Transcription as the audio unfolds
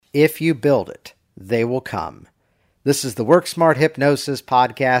If you build it, they will come. This is the Work Smart Hypnosis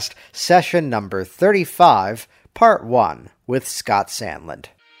Podcast, session number 35, part 1, with Scott Sandland.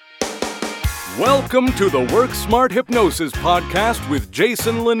 Welcome to the Work Smart Hypnosis Podcast with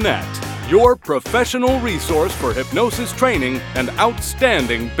Jason Linett, your professional resource for hypnosis training and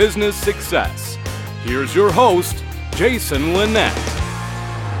outstanding business success. Here's your host, Jason Linett.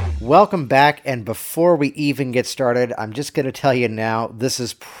 Welcome back, and before we even get started, I'm just going to tell you now, this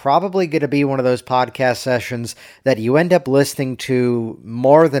is probably going to be one of those podcast sessions that you end up listening to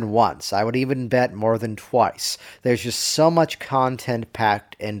more than once. I would even bet more than twice. There's just so much content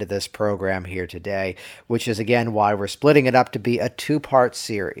packed into this program here today, which is again why we're splitting it up to be a two-part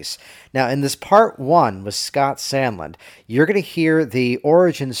series. Now, in this part 1 with Scott Sandland, you're going to hear the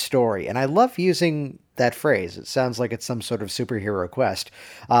origin story, and I love using that phrase. It sounds like it's some sort of superhero quest,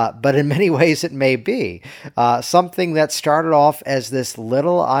 but in many ways it may be. Something that started off as this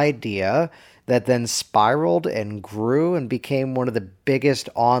little idea that then spiraled and grew and became one of the biggest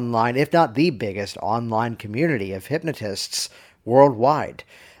online, if not the biggest online community of hypnotists worldwide,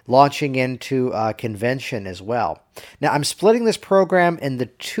 launching into a convention as well. Now, I'm splitting this program into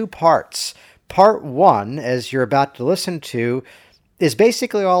two parts. Part 1, as you're about to listen to, is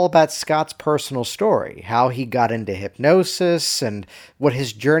basically all about Scott's personal story, how he got into hypnosis and what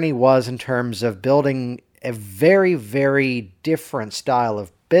his journey was in terms of building a very, very different style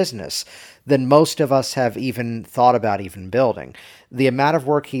of business than most of us have even thought about even building. The amount of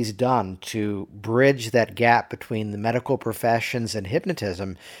work he's done to bridge that gap between the medical professions and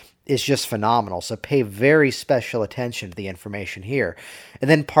hypnotism is just phenomenal. So pay very special attention to the information here. And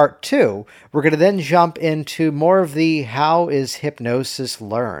then part 2, we're going to then jump into more of the how is hypnosis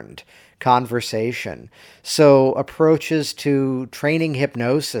learned conversation. So approaches to training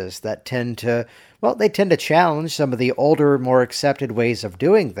hypnosis that tend to challenge some of the older, more accepted ways of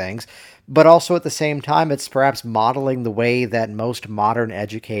doing things, but also at the same time, it's perhaps modeling the way that most modern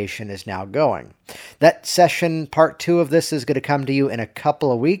education is now going. That session, part 2 of this, is going to come to you in a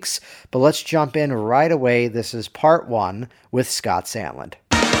couple of weeks, but let's jump in right away. This is part 1 with Scott Sandland.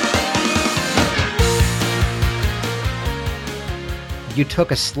 You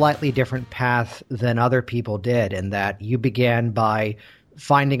took a slightly different path than other people did in that you began by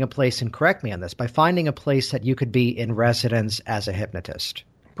finding a place, and correct me on this, by finding a place that you could be in residence as a hypnotist.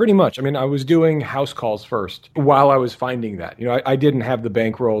 Pretty much. I mean, I was doing house calls first while I was finding that. You know, I didn't have the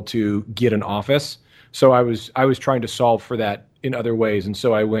bankroll to get an office, so I was trying to solve for that in other ways. And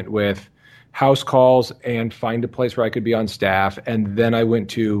so I went with house calls and find a place where I could be on staff. And then I went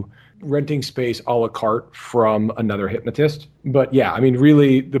to renting space a la carte from another hypnotist. But yeah, I mean,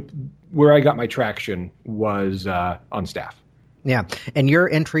 really, where I got my traction was on staff. Yeah. And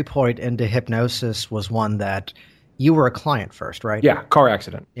your entry point into hypnosis was one that you were a client first, right? Yeah, car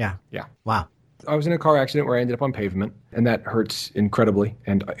accident. Yeah. Yeah. Wow. I was in a car accident where I ended up on pavement, and that hurts incredibly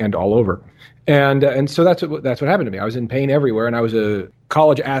and all over. And so that's what happened to me. I was in pain everywhere, and I was a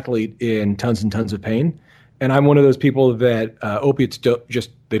college athlete in tons and tons of pain. And I'm one of those people that opiates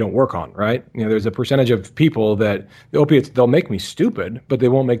they don't work on, right? You know, there's a percentage of people that the opiates, they'll make me stupid, but they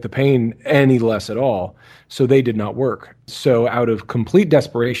won't make the pain any less at all. So they did not work. So out of complete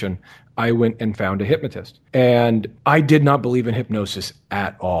desperation, I went and found a hypnotist. And I did not believe in hypnosis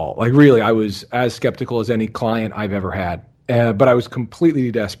at all. Like really, I was as skeptical as any client I've ever had. But I was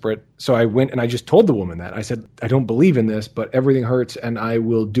completely desperate. So I went and I just told the woman that. I said, I don't believe in this, but everything hurts and I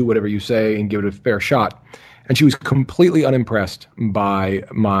will do whatever you say and give it a fair shot. And she was completely unimpressed by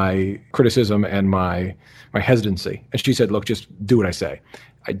my criticism and my hesitancy. And she said, look, just do what I say.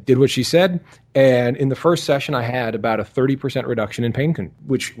 I did what she said. And in the first session, I had about a 30% reduction in pain,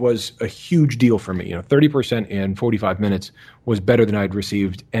 which was a huge deal for me. You know, 30% in 45 minutes was better than I'd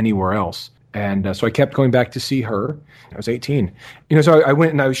received anywhere else. And so I kept going back to see her. I was 18. You know, so I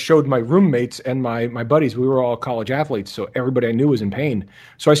went and I showed my roommates and my buddies. We were all college athletes, so everybody I knew was in pain.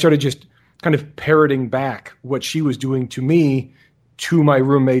 So I started just kind of parroting back what she was doing to me, to my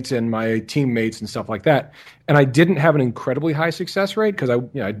roommates and my teammates and stuff like that. And I didn't have an incredibly high success rate because I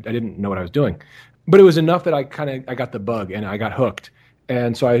didn't know what I was doing. But it was enough that I got the bug and I got hooked.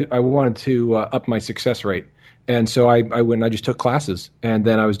 And so I wanted to up my success rate. And so I went and I just took classes. And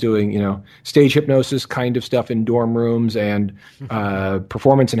then I was doing, you know, stage hypnosis kind of stuff in dorm rooms and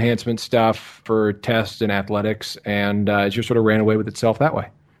performance enhancement stuff for tests and athletics. And it just sort of ran away with itself that way.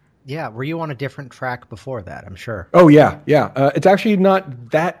 Yeah. Were you on a different track before that? I'm sure. Oh, yeah. Yeah. It's actually not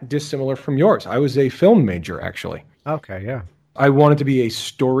that dissimilar from yours. I was a film major, actually. Okay. Yeah. I wanted to be a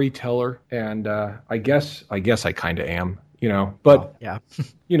storyteller. And I guess I kind of am, you know, but yeah,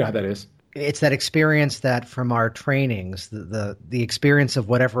 you know how that is. It's that experience that from our trainings, the experience of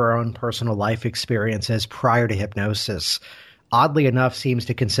whatever our own personal life experience is prior to hypnosis, oddly enough, seems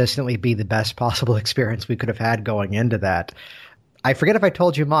to consistently be the best possible experience we could have had going into that. I forget if I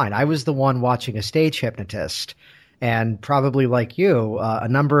told you mine. I was the one watching a stage hypnotist. And probably like you, a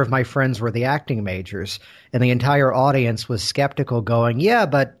number of my friends were the acting majors, and the entire audience was skeptical going, yeah,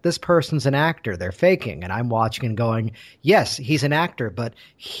 but this person's an actor. They're faking. And I'm watching and going, yes, he's an actor, but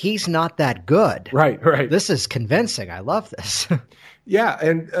he's not that good. Right. This is convincing. I love this. Yeah,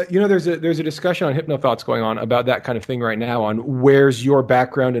 and there's a discussion on HypnoThoughts going on about that kind of thing right now on where's your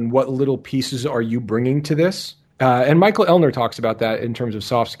background and what little pieces are you bringing to this. And Michael Elner talks about that in terms of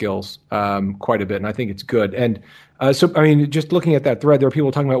soft skills quite a bit, and I think it's good. And just looking at that thread, there are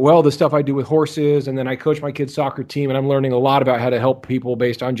people talking about, well, the stuff I do with horses, and then I coach my kids' soccer team, and I'm learning a lot about how to help people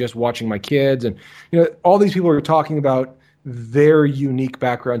based on just watching my kids. And all these people are talking about their unique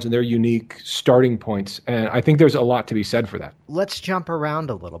backgrounds and their unique starting points, and I think there's a lot to be said for that. Let's jump around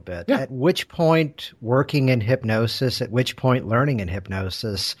a little bit. Yeah. At which point working in hypnosis, at which point learning in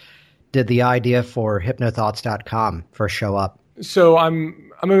hypnosis, did the idea for hypnothoughts.com first show up? So I'm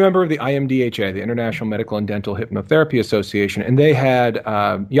a member of the IMDHA, the International Medical and Dental Hypnotherapy Association, and they had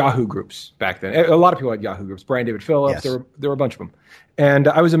Yahoo groups back then. A lot of people had Yahoo groups. Brian David Phillips, Yes. there were a bunch of them. And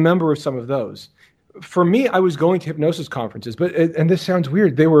I was a member of some of those. For me, I was going to hypnosis conferences, and this sounds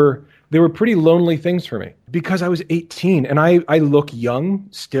weird, they were pretty lonely things for me because I was 18 and I look young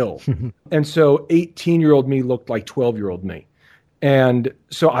still. And so 18-year-old me looked like 12-year-old me. And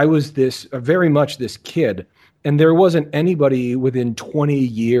so I was very much this kid, and there wasn't anybody within 20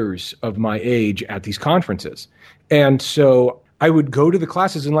 years of my age at these conferences. And so I would go to the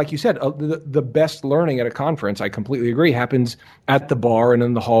classes, and like you said, the best learning at a conference, I completely agree, happens at the bar and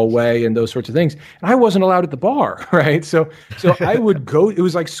in the hallway and those sorts of things. And I wasn't allowed at the bar, right? So I would go, it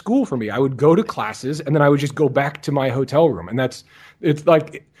was like school for me. I would go to classes, and then I would just go back to my hotel room. And it's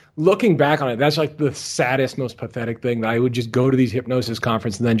like, looking back on it, that's like the saddest, most pathetic thing, that I would just go to these hypnosis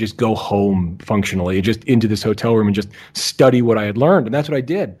conferences and then just go home functionally, just into this hotel room and just study what I had learned. And that's what I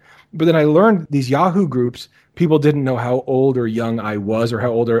did. But then I learned these Yahoo groups, people didn't know how old or young I was or how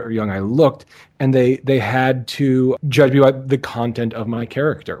old or young I looked. And they had to judge me by the content of my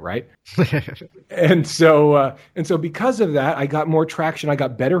character, right? And so because of that, I got more traction. I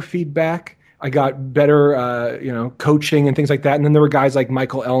got better feedback. I got better, coaching and things like that. And then there were guys like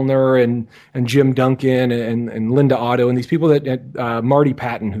Michael Elner and Jim Duncan and Linda Otto and these people that Marty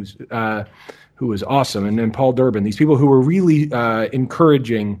Patton, who was awesome, and Paul Durbin. These people who were really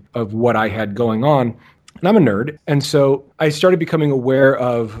encouraging of what I had going on. And I'm a nerd, and so I started becoming aware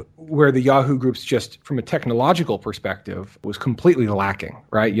of where the Yahoo groups, just from a technological perspective, was completely lacking,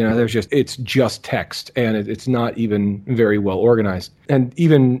 right? It's just text, and it's not even very well organized. And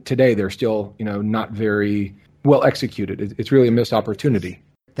even today, they're still, not very well executed. It's really a missed opportunity.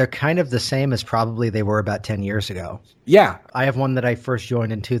 They're kind of the same as probably they were about 10 years ago. Yeah. I have one that I first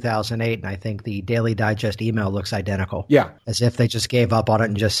joined in 2008, and I think the Daily Digest email looks identical. Yeah. As if they just gave up on it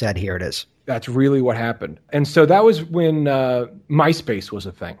and just said, here it is. That's really what happened. And so that was when MySpace was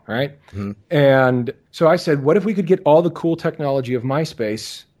a thing, right? Mm-hmm. And so I said, what if we could get all the cool technology of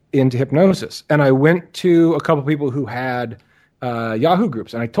MySpace into hypnosis? And I went to a couple people who had Yahoo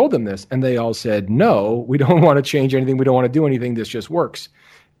groups, and I told them this, and they all said, no, we don't want to change anything. We don't want to do anything. This just works.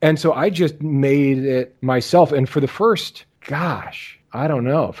 And so I just made it myself. And for the first, for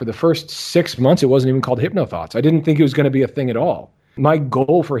the first 6 months, it wasn't even called HypnoThoughts. I didn't think it was going to be a thing at all. My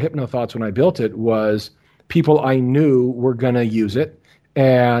goal for HypnoThoughts when I built it was people I knew were going to use it.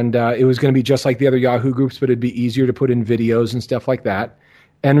 And it was going to be just like the other Yahoo groups, but it'd be easier to put in videos and stuff like that.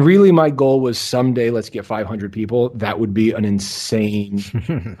 And really my goal was someday, let's get 500 people. That would be an insane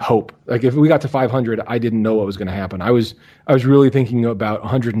hope. Like if we got to 500, I didn't know what was going to happen. I was really thinking about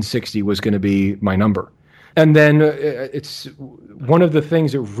 160 was going to be my number. And then it's one of the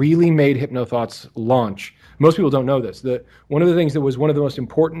things that really made HypnoThoughts launch. Most people don't know this. One of the things that was one of the most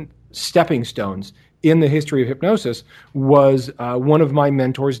important stepping stones in the history of hypnosis was one of my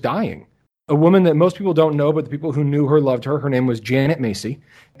mentors dying. A woman that most people don't know, but the people who knew her loved her. Her name was Janet Macy,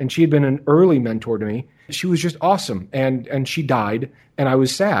 and she had been an early mentor to me. She was just awesome, and she died, and I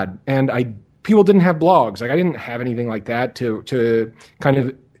was sad. And people didn't have blogs. Like I didn't have anything like that to kind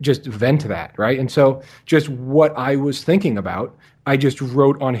of just vent that, right? And so just what I was thinking about, I just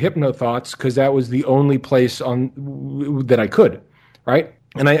wrote on HypnoThoughts because that was the only place that I could, right?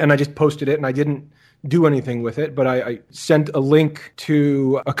 And I just posted it, and I didn't do anything with it, but I sent a link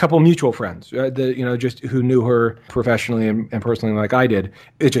to a couple mutual friends, just who knew her professionally and personally like I did.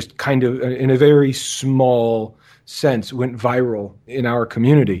 It just kind of, in a very small sense, went viral in our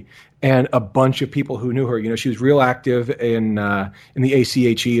community. and a bunch of people who knew her. You know, she was real active in the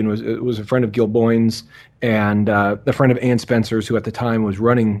ACHE and was a friend of Gil Boyne's and a friend of Ann Spencer's, who at the time was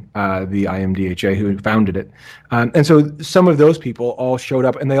running the IMDHA, who founded it. And so some of those people all showed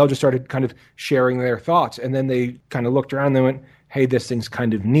up, and they all just started kind of sharing their thoughts. And then they kind of looked around and they went, hey, this thing's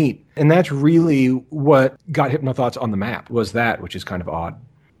kind of neat. And that's really what got HypnoThoughts on the map, was that, which is kind of odd.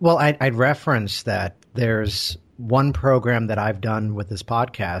 Well, I'd reference that there's one program that I've done with this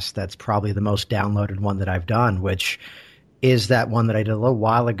podcast that's probably the most downloaded one that I've done, which is that one that I did a little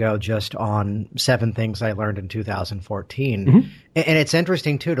while ago just on 7 things I learned in 2014. Mm-hmm. And it's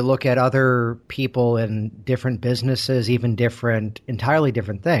interesting, too, to look at other people in different businesses, even entirely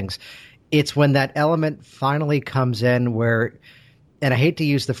different things. It's when that element finally comes in where, and I hate to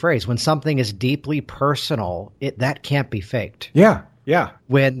use the phrase, when something is deeply personal, that can't be faked. Yeah.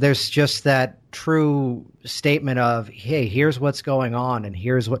 When there's just that true statement of, hey, here's what's going on, and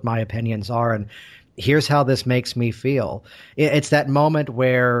here's what my opinions are, and here's how this makes me feel. It's that moment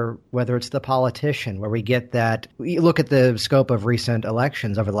where, whether it's the politician, where we get that, you look at the scope of recent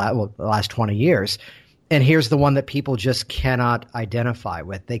elections over the last 20 years, and here's the one that people just cannot identify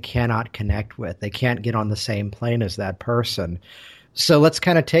with. They cannot connect with. They can't get on the same plane as that person. So let's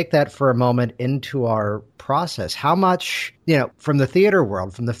kind of take that for a moment into our process. How much, from the theater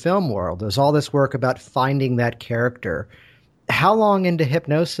world, from the film world, there's all this work about finding that character. How long into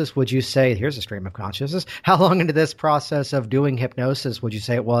hypnosis would you say, here's a stream of consciousness, how long into this process of doing hypnosis would you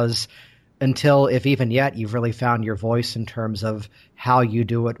say it was until, if even yet, you've really found your voice in terms of how you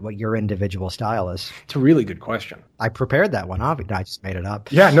do it, what your individual style is? It's a really good question. I prepared that one. Obviously, I just made it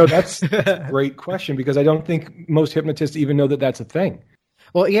up. Yeah, no, that's a great question, because I don't think most hypnotists even know that that's a thing.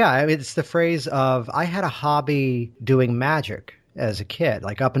 Well, yeah, it's the phrase of, I had a hobby doing magic as a kid,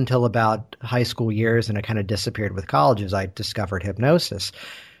 like up until about high school years, and it kind of disappeared with college as I discovered hypnosis.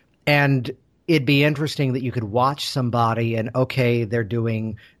 And it'd be interesting that you could watch somebody and, okay, they're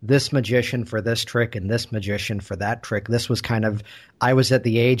doing this magician for this trick and this magician for that trick. This was I was at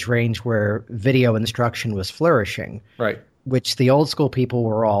the age range where video instruction was flourishing. Right. Which the old school people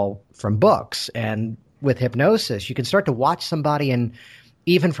were all from books. And with hypnosis, you can start to watch somebody and,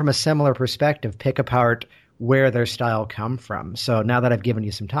 even from a similar perspective, pick apart where their style come from. So now that I've given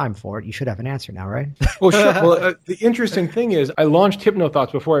you some time for it, you should have an answer now, right? Well, sure. Well, the interesting thing is I launched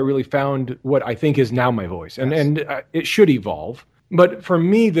HypnoThoughts before I really found what I think is now my voice. And it should evolve. But for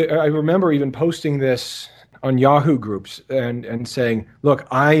me, I remember even posting this on Yahoo groups and saying, look,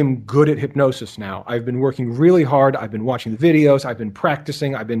 I am good at hypnosis now. I've been working really hard. I've been watching the videos. I've been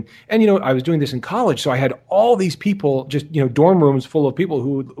practicing. I was doing this in college. So I had all these people, just, dorm rooms full of people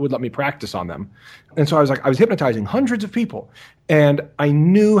who would let me practice on them. And so I was hypnotizing hundreds of people, and I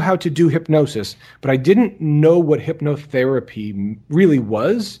knew how to do hypnosis, but I didn't know what hypnotherapy really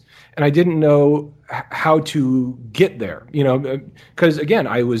was. And I didn't know how to get there, because again,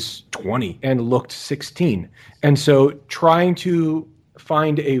 I was 20 and looked 16. And so trying to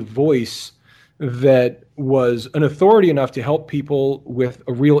find a voice that was an authority enough to help people with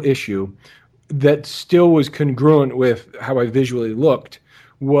a real issue that still was congruent with how I visually looked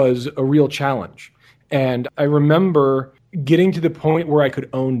was a real challenge. And I remember getting to the point where I could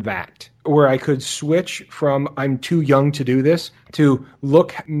own that, where I could switch from I'm too young to do this to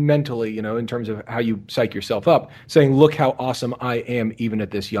look mentally, in terms of how you psych yourself up, saying, look how awesome I am even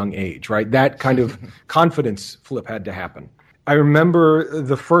at this young age, right? That kind of confidence flip had to happen. I remember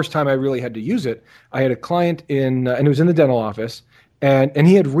the first time I really had to use it, I had a client and it was in the dental office, and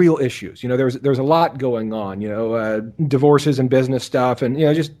he had real issues. There was a lot going on, divorces and business stuff, and,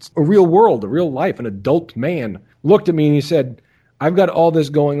 just a real world, a real life. An adult man looked at me and he said, I've got all this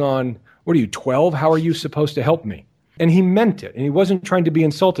going on. What are you, 12? How are you supposed to help me? And he meant it. And he wasn't trying to be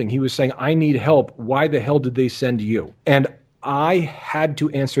insulting. He was saying, I need help. Why the hell did they send you? And I had to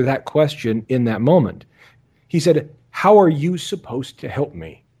answer that question in that moment. He said, how are you supposed to help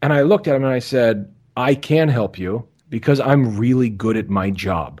me? And I looked at him and I said, I can help you because I'm really good at my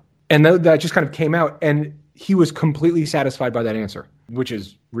job. And that just kind of came out. And he was completely satisfied by that answer, which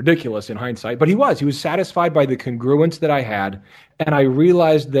is ridiculous in hindsight. But he was satisfied by the congruence that I had. And I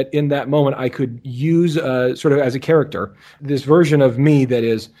realized that in that moment, I could use sort of as a character, this version of me that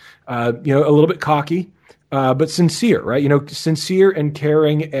is, a little bit cocky, but sincere, right? Sincere and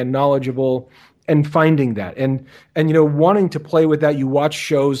caring and knowledgeable, and finding that and wanting to play with that. You watch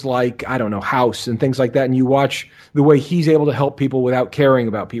shows like, I don't know, House and things like that, and you watch the way he's able to help people without caring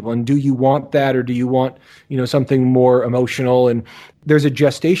about people. And do you want that, or do you want, something more emotional? And there's a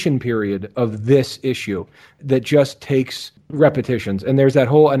gestation period of this issue that just takes repetitions. And there's that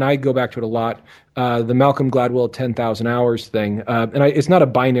whole, and I go back to it a lot, the Malcolm Gladwell 10,000 hours thing. It's not a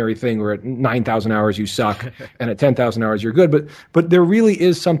binary thing where at 9,000 hours you suck and at 10,000 hours you're good. But there really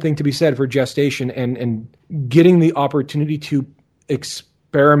is something to be said for gestation and getting the opportunity to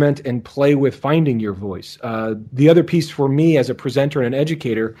experiment and play with finding your voice. The other piece for me as a presenter and an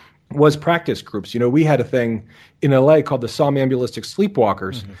educator was practice groups. We had a thing in LA called the Somnambulistic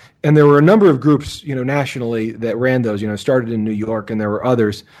Sleepwalkers. Mm-hmm. And there were a number of groups, nationally that ran those, started in New York, and there were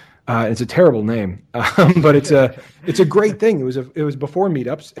others. It's a terrible name, but it's a great thing. It was before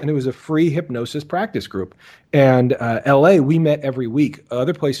meetups, and it was a free hypnosis practice group. And LA, we met every week.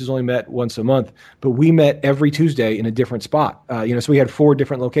 Other places only met once a month, but we met every Tuesday in a different spot. So we had 4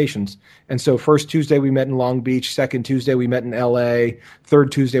 different locations. And so first Tuesday we met in Long Beach, second Tuesday we met in LA, third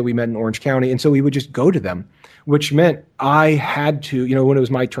Tuesday we met in Orange County. And so we would just go to them, which meant I had to, when it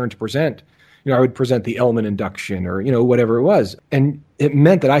was my turn to present, I would present the Elman induction or, whatever it was. And it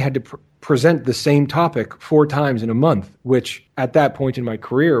meant that I had to present the same topic 4 times in a month, which at that point in my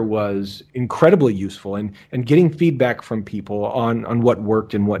career was incredibly useful. And getting feedback from people on what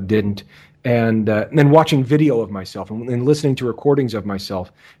worked and what didn't. And then watching video of myself and listening to recordings of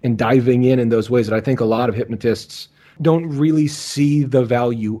myself and diving in those ways that I think a lot of hypnotists don't really see the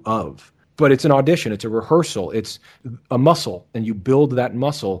value of. But it's an audition. It's a rehearsal. It's a muscle. And you build that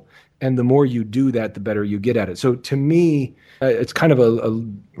muscle. And the more you do that, the better you get at it. So to me, it's kind of a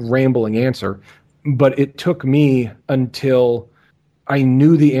rambling answer, but it took me until I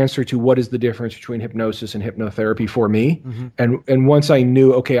knew the answer to what is the difference between hypnosis and hypnotherapy for me. Mm-hmm. And once I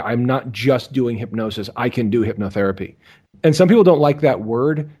knew, okay, I'm not just doing hypnosis, I can do hypnotherapy. And some people don't like that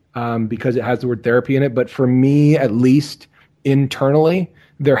word because it has the word therapy in it. But for me, at least internally,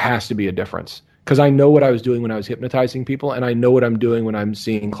 there has to be a difference. Because I know what I was doing when I was hypnotizing people, and I know what I'm doing when I'm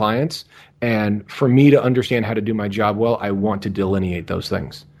seeing clients. And for me to understand how to do my job well, I want to delineate those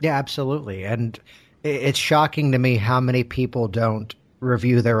things. Yeah, absolutely. And it's shocking to me how many people don't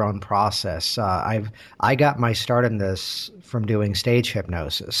review their own process. I got my start in this from doing stage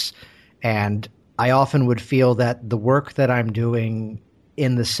hypnosis, and I often would feel that the work that I'm doing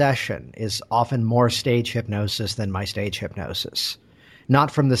in the session is often more stage hypnosis than my stage hypnosis.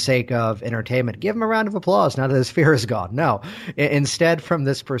 Not from the sake of entertainment. Give him a round of applause now that his fear is gone. No. Instead, from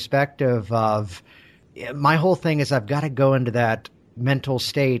this perspective of my whole thing is I've got to go into that mental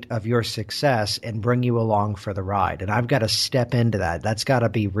state of your success and bring you along for the ride. And I've got to step into that. That's got to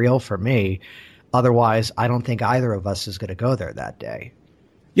be real for me. Otherwise, I don't think either of us is going to go there that day.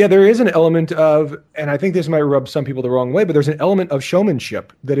 Yeah, there is an element of, and I think this might rub some people the wrong way, but there's an element of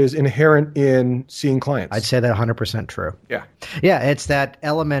showmanship that is inherent in seeing clients. I'd say that 100% true. Yeah. Yeah, it's that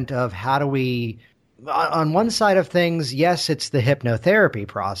element of how do we, on one side of things, yes, it's the hypnotherapy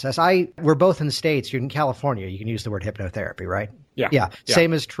process. We're both in the States. You're in California. You can use the word hypnotherapy, right? Yeah.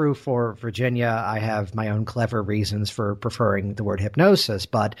 Same is true for Virginia. I have my own clever reasons for preferring the word hypnosis,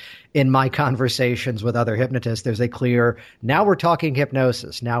 but in my conversations with other hypnotists, there's a clear, now we're talking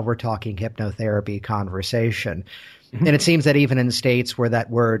hypnosis, now we're talking hypnotherapy conversation. Mm-hmm. And it seems that even in states where that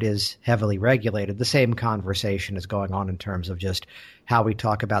word is heavily regulated, the same conversation is going on in terms of just how we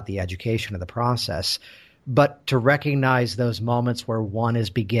talk about the education of the process. But to recognize those moments where one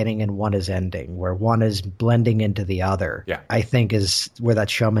is beginning and one is ending, where one is blending into the other, I think is where that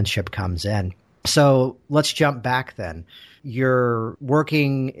showmanship comes in. So let's jump back then. You're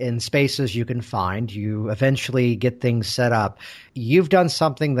working in spaces you can find. You eventually get things set up. You've done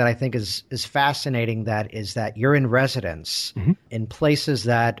something that I think is fascinating, that is that you're in residence in places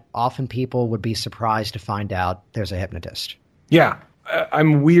that often people would be surprised to find out there's a hypnotist. Yeah,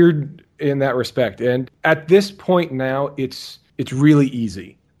 I'm weird in that respect. And at this point now, it's really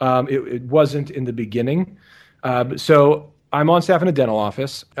easy. It wasn't in the beginning. So I'm on staff in a dental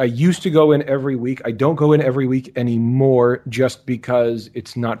office. I used to go in every week. I don't go in every week anymore just because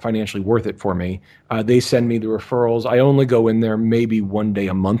it's not financially worth it for me. They send me the referrals. I only go in there maybe one day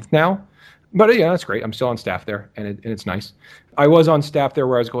a month now. But yeah, that's great. I'm still on staff there, and it's nice. I was on staff there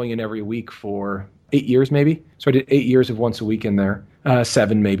where I was going in every week for 8 years maybe. So I did 8 years of once a week in there,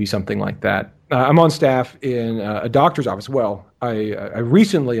 7 maybe, something like that. I'm on staff in a doctor's office. Well, I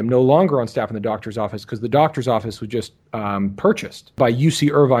recently am no longer on staff in the doctor's office because the doctor's office was just purchased by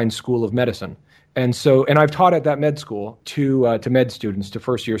UC Irvine School of Medicine. And I've taught at that med school to med students, to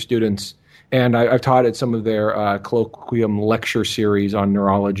first-year students. And I've taught at some of their colloquium lecture series on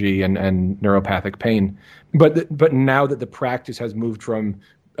neurology and neuropathic pain. But now that the practice has moved from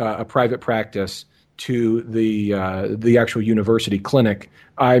a private practice to the actual university clinic,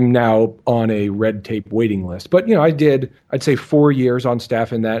 I'm now on a red tape waiting list. But, I'd say 4 years on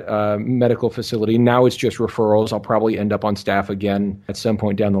staff in that medical facility. Now it's just referrals. I'll probably end up on staff again at some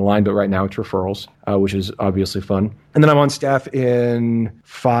point down the line, but right now it's referrals, which is obviously fun. And then I'm on staff in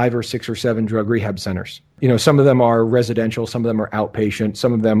 5 or 6 or 7 drug rehab centers. Some of them are residential, some of them are outpatient,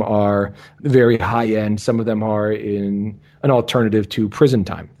 some of them are very high end, some of them are in an alternative to prison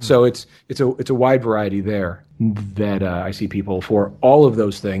time. So it's a wide variety there that I see people for all of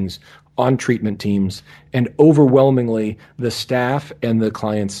those things on treatment teams. And overwhelmingly, the staff and the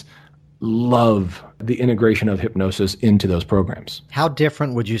clients love the integration of hypnosis into those programs. How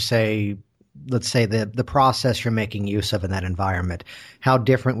different would you say, let's say the process you're making use of in that environment, how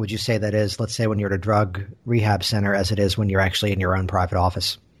different would you say that is, let's say when you're at a drug rehab center as it is when you're actually in your own private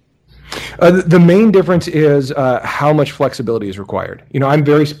office? The main difference is how much flexibility is required. I'm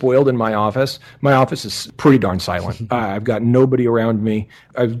very spoiled in my office. My office is pretty darn silent. I've got nobody around me.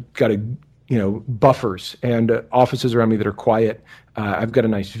 I've got buffers and offices around me that are quiet. I've got a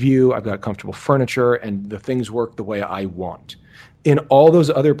nice view. I've got comfortable furniture, and the things work the way I want. In all those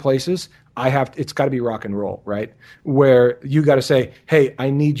other places, it's got to be rock and roll, right? Where you got to say, hey, I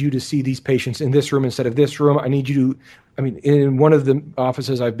need you to see these patients in this room instead of this room. In one of the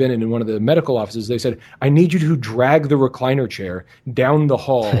offices I've been in one of the medical offices, they said, I need you to drag the recliner chair down the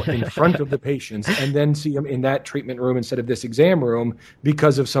hall in front of the patients and then see them in that treatment room instead of this exam room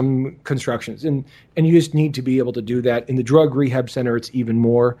because of some constructions. And you just need to be able to do that. In the drug rehab center, it's even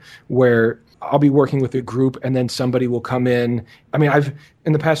more, where I'll be working with a group and then somebody will come in. I've,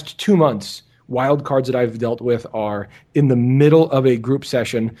 in the past 2 months, wild cards that I've dealt with are in the middle of a group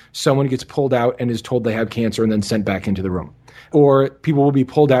session, someone gets pulled out and is told they have cancer and then sent back into the room. Or people will be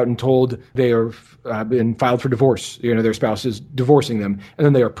pulled out and told they are been filed for divorce. Their spouse is divorcing them, and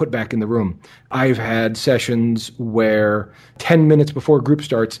then they are put back in the room. I've had sessions where 10 minutes before group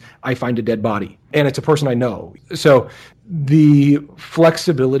starts, I find a dead body, and it's a person I know. So the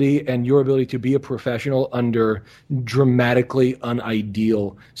flexibility and your ability to be a professional under dramatically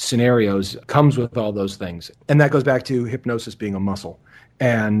unideal scenarios comes with all those things. And that goes back to hypnosis being a muscle.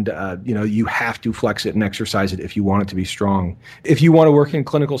 And, you have to flex it and exercise it if you want it to be strong. If you want to work in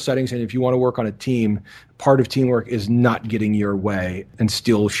clinical settings and if you want to work on a team, part of teamwork is not getting your way and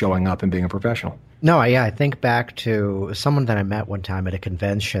still showing up and being a professional. No, yeah, I think back to someone that I met one time at a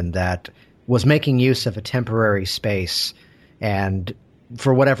convention that was making use of a temporary space and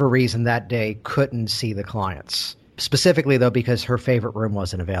for whatever reason that day couldn't see the clients. Specifically, though, because her favorite room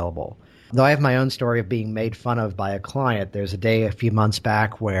wasn't available. Though I have my own story of being made fun of by a client, there's a day a few months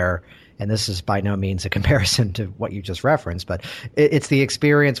back where, and this is by no means a comparison to what you just referenced, but it's the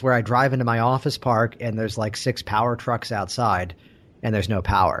experience where I drive into my office park and there's like 6 power trucks outside and there's no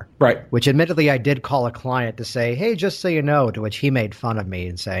power. Right. Which admittedly I did call a client to say, hey, just so you know, to which he made fun of me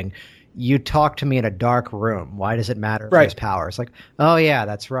and saying, you talk to me in a dark room. Why does it matter if there's power? It's like, oh yeah,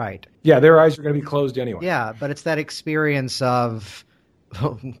 that's right. Yeah, their eyes are going to be closed anyway. Yeah, but it's that experience of,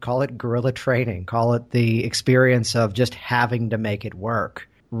 call it guerrilla training, call it the experience of just having to make it work,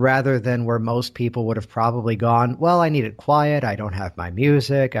 rather than where most people would have probably gone, well, I need it quiet, I don't have my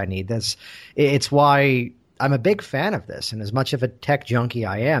music, I need this. It's why I'm a big fan of this, and as much of a tech junkie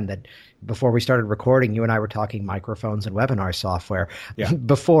I am, that before we started recording, you and I were talking microphones and webinar software. Yeah.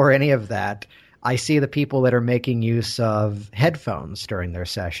 Before any of that, I see the people that are making use of headphones during their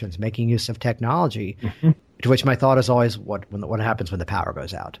sessions, making use of technology. Mm-hmm. To which my thought is always, what happens when the power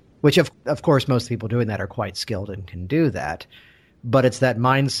goes out? Which, of course, most people doing that are quite skilled and can do that. But it's that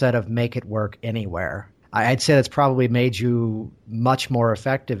mindset of make it work anywhere. I'd say that's probably made you much more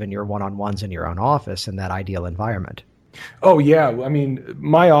effective in your one-on-ones in your own office in that ideal environment. Oh, yeah.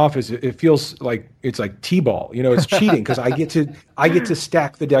 My office, it feels like it's like T-ball. It's cheating because I get to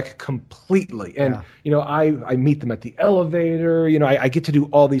stack the deck completely. And, I meet them at the elevator. I get to do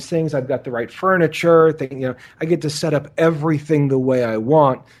all these things. I've got the right furniture. I get to set up everything the way I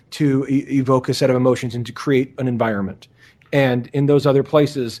want to evoke a set of emotions and to create an environment. And in those other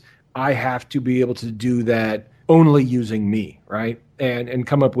places, I have to be able to do that only using me, right? And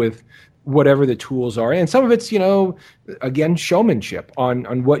come up with whatever the tools are. And some of it's, again, showmanship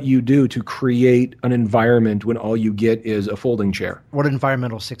on what you do to create an environment when all you get is a folding chair. What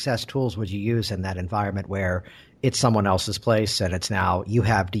environmental success tools would you use in that environment where it's someone else's place and it's now you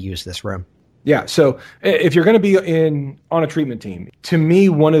have to use this room? Yeah. So if you're going to be on a treatment team, to me,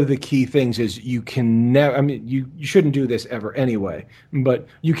 one of the key things is you can never, I mean, you shouldn't do this ever anyway, but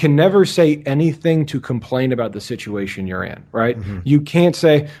you can never say anything to complain about the situation you're in, right? Mm-hmm. You can't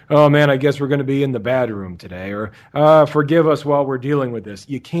say, oh man, I guess we're going to be in the bad room today, or forgive us while we're dealing with this.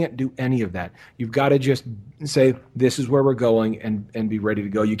 You can't do any of that. You've got to just say, this is where we're going and be ready to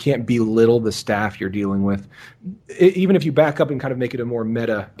go. You can't belittle the staff you're dealing with. Even if you back up and kind of make it a more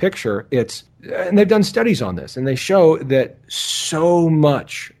meta picture, and they've done studies on this, and they show that so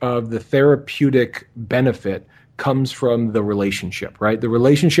much of the therapeutic benefit comes from the relationship, right? The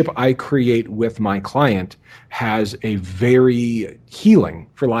relationship I create with my client has a very healing,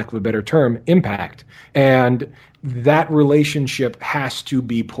 for lack of a better term, impact. And that relationship has to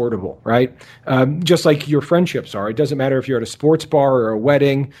be portable, right? Just like your friendships are. It doesn't matter if you're at a sports bar or a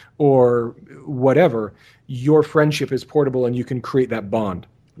wedding or whatever, your friendship is portable and you can create that bond.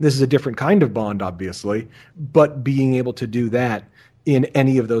 This is a different kind of bond, obviously, but being able to do that in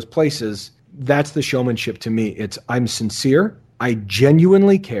any of those places, that's the showmanship to me. It's, I'm sincere, I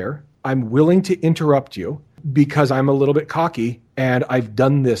genuinely care, I'm willing to interrupt you because I'm a little bit cocky and I've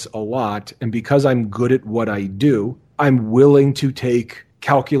done this a lot, and because I'm good at what I do, I'm willing to take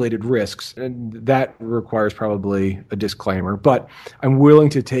calculated risks, and that requires probably a disclaimer, but I'm willing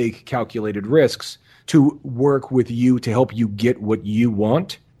to take calculated risks to work with you to help you get what you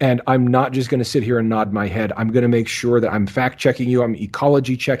want. And I'm not just going to sit here and nod my head. I'm going to make sure that I'm fact checking you. I'm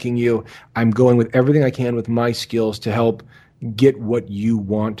ecology checking you. I'm going with everything I can with my skills to help get what you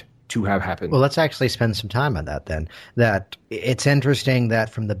want to have happen. Well, let's actually spend some time on that then. That it's interesting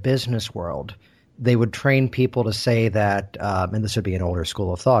that from the business world, they would train people to say that, and this would be an older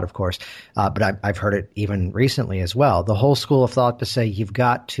school of thought, of course, but I've heard it even recently as well. The whole school of thought to say you've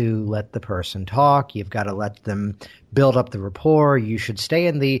got to let the person talk, you've got to let them build up the rapport. You should stay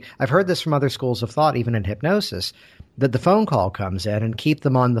I've heard this from other schools of thought, even in hypnosis, that the phone call comes in and keep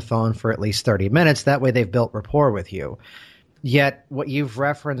them on the phone for at least 30 minutes. That way they've built rapport with you. Yet what you've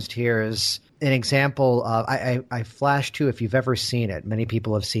referenced here is an example of, I flashed to, if you've ever seen it, many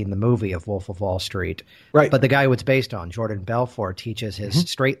people have seen the movie of Wolf of Wall Street. Right. But the guy who it's based on, Jordan Belfort, teaches his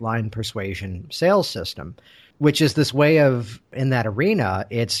straight line persuasion sales system, which is this way of, in that arena,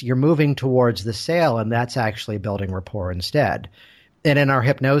 you're moving towards the sale, and that's actually building rapport instead. And in our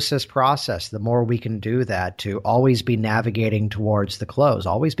hypnosis process, the more we can do that to always be navigating towards the close,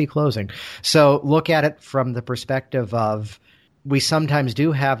 always be closing. So look at it from the perspective of, we sometimes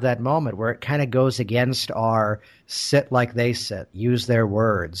do have that moment where it kind of goes against our sit like they sit, use their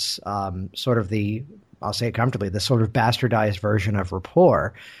words, sort of I'll say it comfortably, the sort of bastardized version of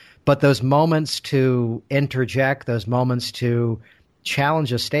rapport. But those moments to interject, those moments to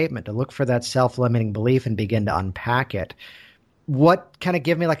challenge a statement, to look for that self-limiting belief and begin to unpack it. What kind of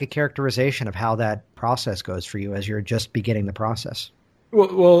give me like a characterization of how that process goes for you as you're just beginning the process?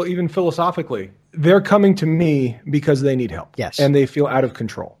 Well, even philosophically, they're coming to me because they need help. Yes. And they feel out of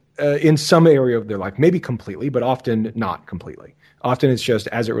control in some area of their life, maybe completely, but often not completely. Often it's just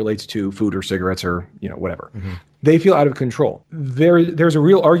as it relates to food or cigarettes or, whatever. Mm-hmm. They feel out of control. There's a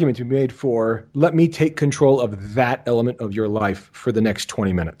real argument to be made for, let me take control of that element of your life for the next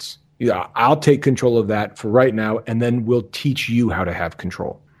 20 minutes. Yeah, I'll take control of that for right now, and then we'll teach you how to have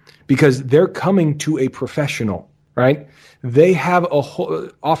control. Because they're coming to a professional, right? They have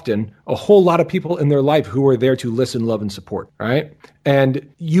often a whole lot of people in their life who are there to listen, love, and support, right? And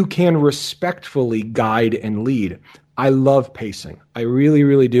you can respectfully guide and lead. I love pacing. I really,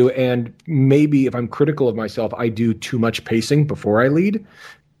 really do. And maybe if I'm critical of myself, I do too much pacing before I lead.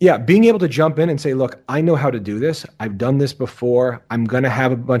 Yeah, being able to jump in and say, look, I know how to do this. I've done this before. I'm going to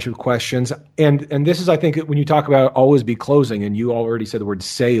have a bunch of questions. And this is, I think, when you talk about always be closing, and you already said the word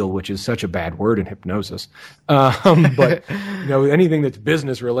sale, which is such a bad word in hypnosis. But anything that's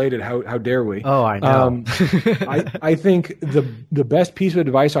business related, how dare we? Oh, I know. I think the best piece of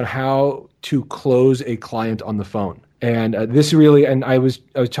advice on how to close a client on the phone. And this really, and I was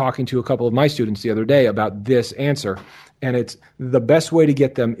talking to a couple of my students the other day about this answer. And it's the best way to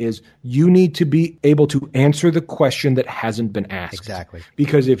get them is you need to be able to answer the question that hasn't been asked. Exactly.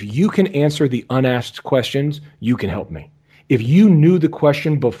 Because if you can answer the unasked questions, you can help me. If you knew the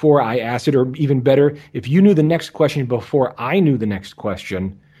question before I asked it, or even better, if you knew the next question before I knew the next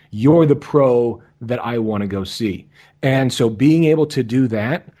question, you're the pro that I want to go see. And so being able to do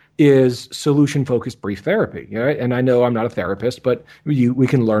that is solution-focused brief therapy. Right? And I know I'm not a therapist, but we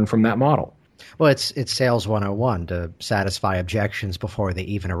can learn from that model. Well, it's sales 101 to satisfy objections before they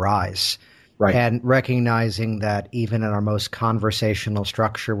even arise. Right. And recognizing that even in our most conversational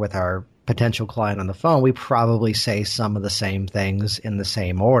structure with our potential client on the phone, we probably say some of the same things in the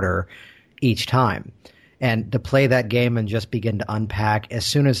same order, each time. And to play that game and just begin to unpack, as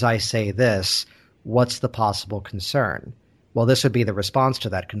soon as I say this, what's the possible concern? Well, this would be the response to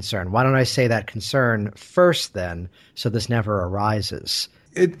that concern. Why don't I say that concern first then, so this never arises?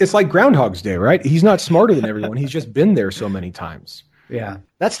 It's like Groundhog's Day, right? He's not smarter than everyone. He's just been there so many times. Yeah.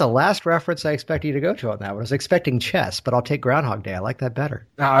 That's the last reference I expected you to go to on that one. I was expecting chess, but I'll take Groundhog Day. I like that better.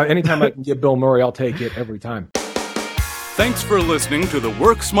 Anytime I can get Bill Murray, I'll take it every time. Thanks for listening to the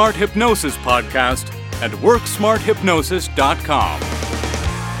Work Smart Hypnosis podcast at WorkSmartHypnosis.com.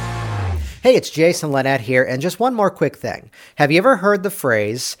 Hey, it's Jason Linett here, and just one more quick thing. Have you ever heard the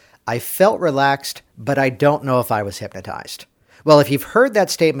phrase, I felt relaxed, but I don't know if I was hypnotized? Well, if you've heard that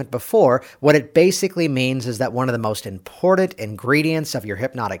statement before, what it basically means is that one of the most important ingredients of your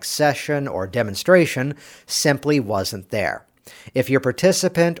hypnotic session or demonstration simply wasn't there. If your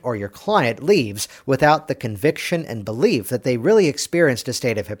participant or your client leaves without the conviction and belief that they really experienced a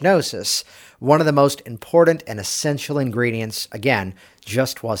state of hypnosis, one of the most important and essential ingredients, again,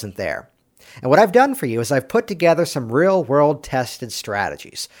 just wasn't there. And what I've done for you is I've put together some real-world tested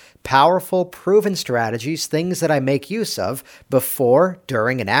strategies, powerful, proven strategies, things that I make use of before,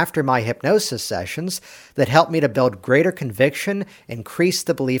 during, and after my hypnosis sessions that help me to build greater conviction, increase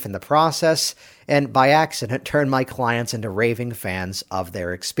the belief in the process, and by accident turn my clients into raving fans of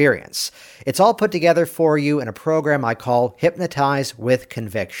their experience. It's all put together for you in a program I call Hypnotize with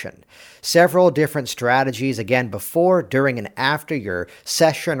Conviction. Several different strategies, again, before, during, and after your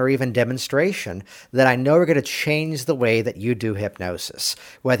session or even demonstration that I know are going to change the way that you do hypnosis.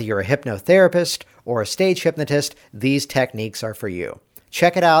 Whether you're a hypnotherapist or a stage hypnotist, these techniques are for you.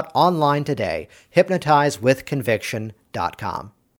 Check it out online today, hypnotizewithconviction.com.